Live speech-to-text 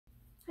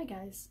Hi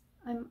guys,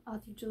 I'm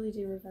author Julie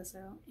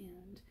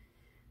and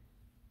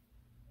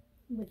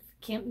with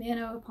Camp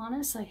Nano upon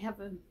us, I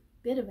have a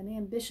bit of an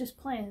ambitious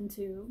plan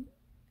to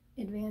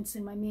advance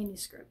in my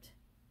manuscript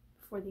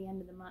before the end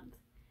of the month.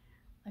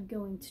 I'm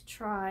going to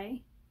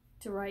try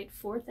to write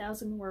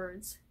 4,000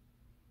 words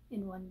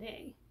in one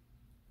day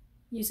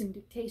using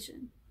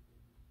dictation.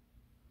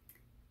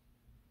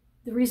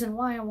 The reason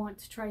why I want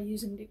to try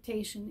using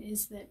dictation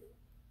is that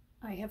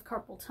I have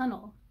carpal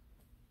tunnel,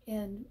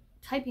 and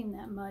typing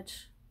that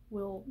much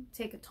will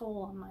take a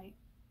toll on my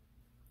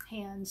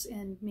hands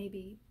and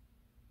maybe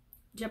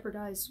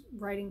jeopardize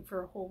writing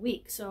for a whole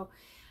week. So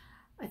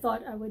I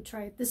thought I would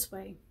try it this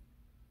way.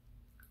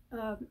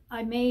 I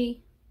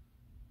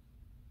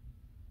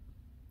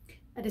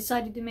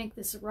decided to make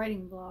this a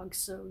writing vlog,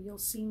 so you'll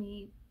see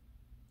me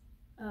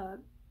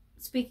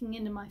speaking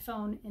into my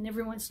phone, and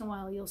every once in a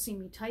while you'll see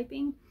me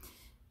typing.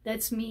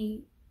 That's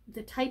me.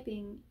 The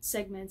typing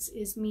segments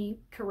is me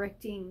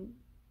correcting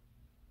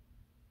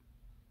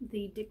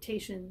the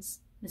dictation's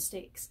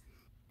mistakes.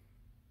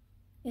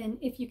 And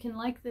if you can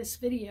like this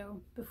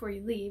video before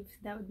you leave,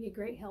 that would be a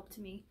great help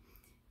to me.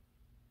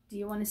 Do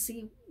you want to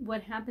see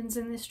what happens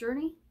in this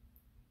journey?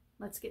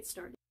 Let's get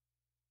started.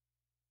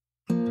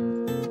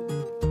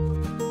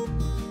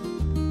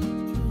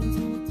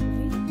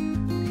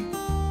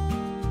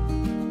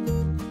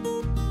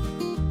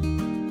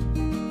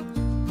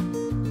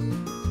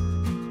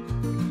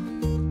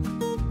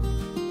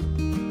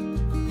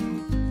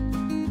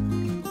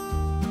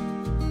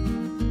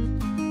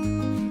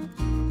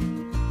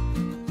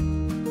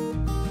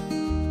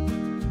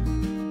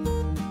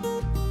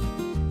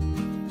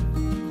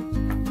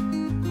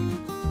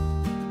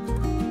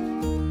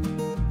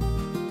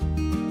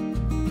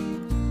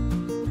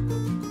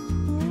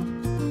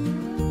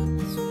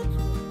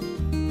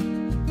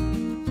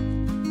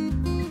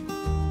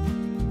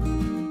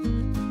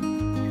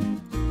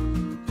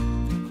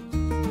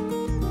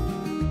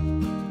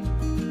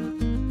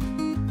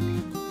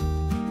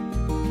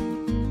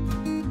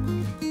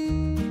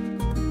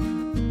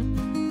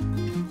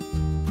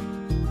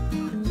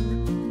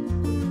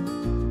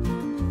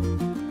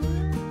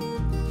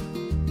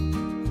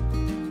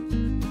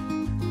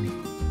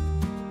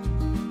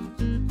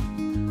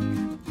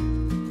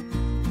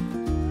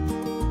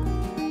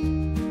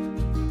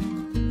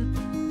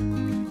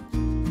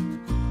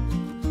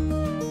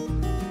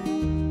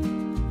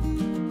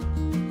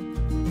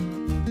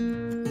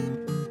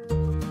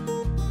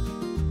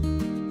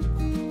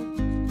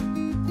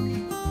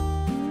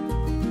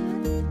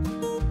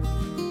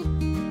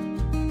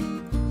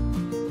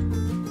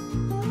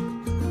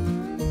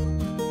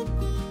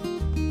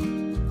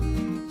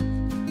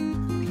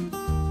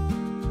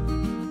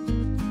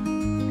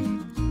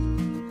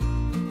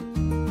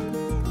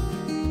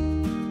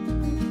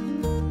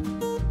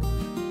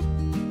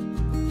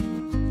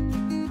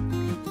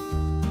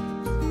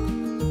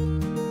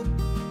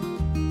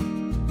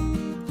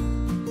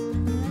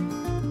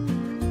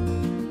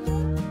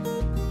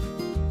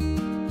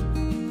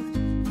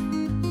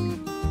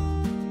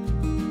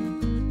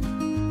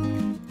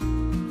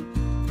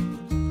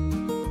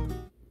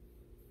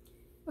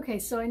 Okay,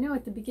 so I know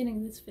at the beginning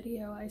of this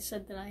video I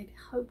said that I'd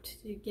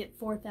hoped to get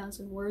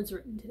 4,000 words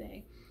written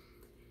today,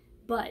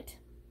 but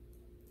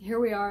here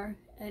we are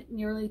at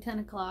nearly 10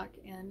 o'clock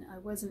and I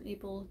wasn't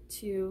able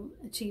to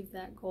achieve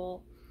that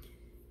goal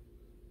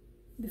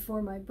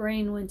before my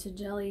brain went to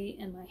jelly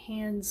and my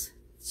hands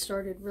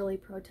started really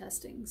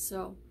protesting.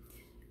 So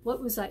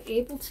what was I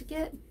able to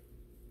get?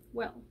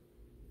 Well,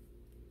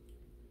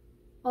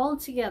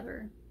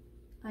 altogether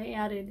I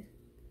added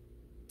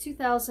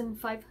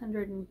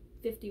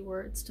 2,550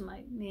 words to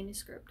my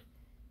manuscript,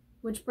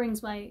 which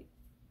brings my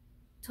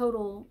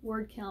total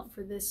word count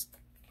for this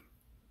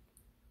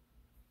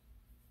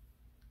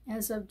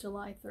as of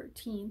July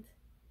 13th.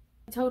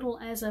 Total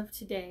as of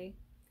today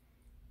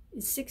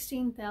is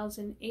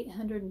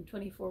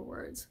 16,824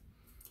 words.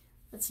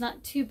 That's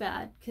not too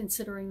bad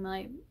considering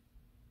my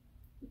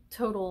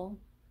total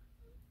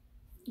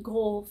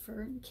goal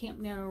for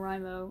Camp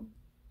Nanowrimo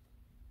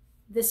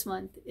this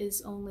month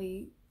is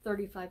only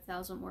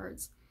 35,000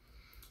 words.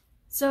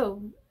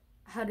 So,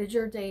 how did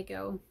your day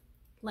go?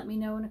 Let me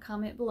know in a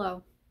comment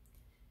below.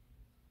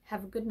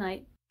 Have a good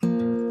night. Oh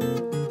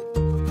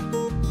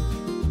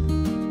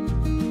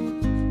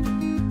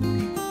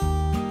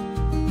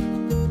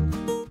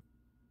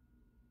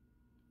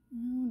no,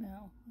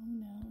 oh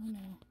no, oh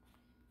no.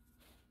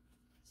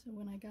 So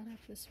when I got up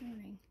this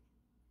morning,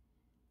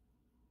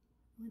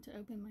 I went to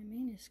open my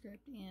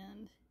manuscript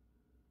and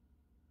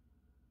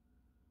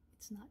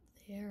it's not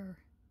there.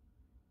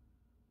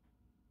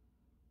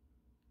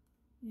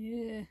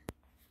 Yeah,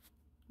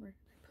 where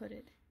did I put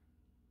it?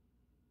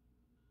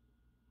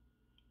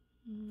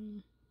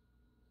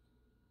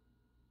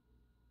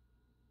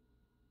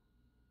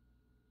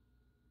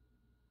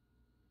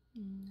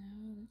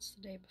 No, that's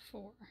the day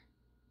before.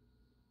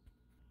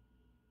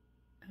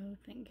 Oh,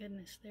 thank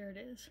goodness, there it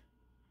is.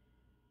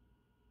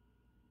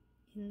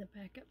 In the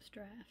backups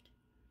draft.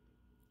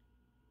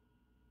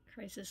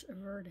 Crisis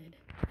averted.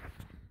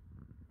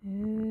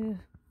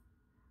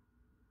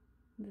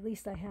 at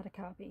least I had a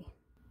copy.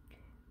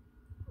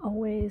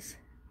 Always,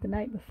 the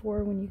night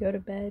before when you go to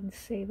bed,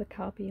 save a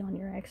copy on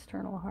your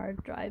external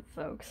hard drive,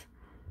 folks.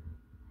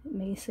 It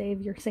may save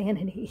your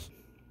sanity.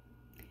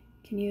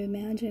 Can you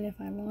imagine if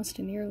I lost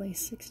a nearly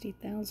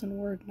 60,000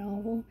 word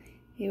novel?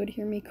 You would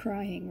hear me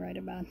crying right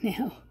about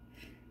now.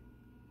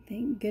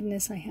 Thank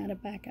goodness I had a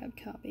backup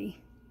copy.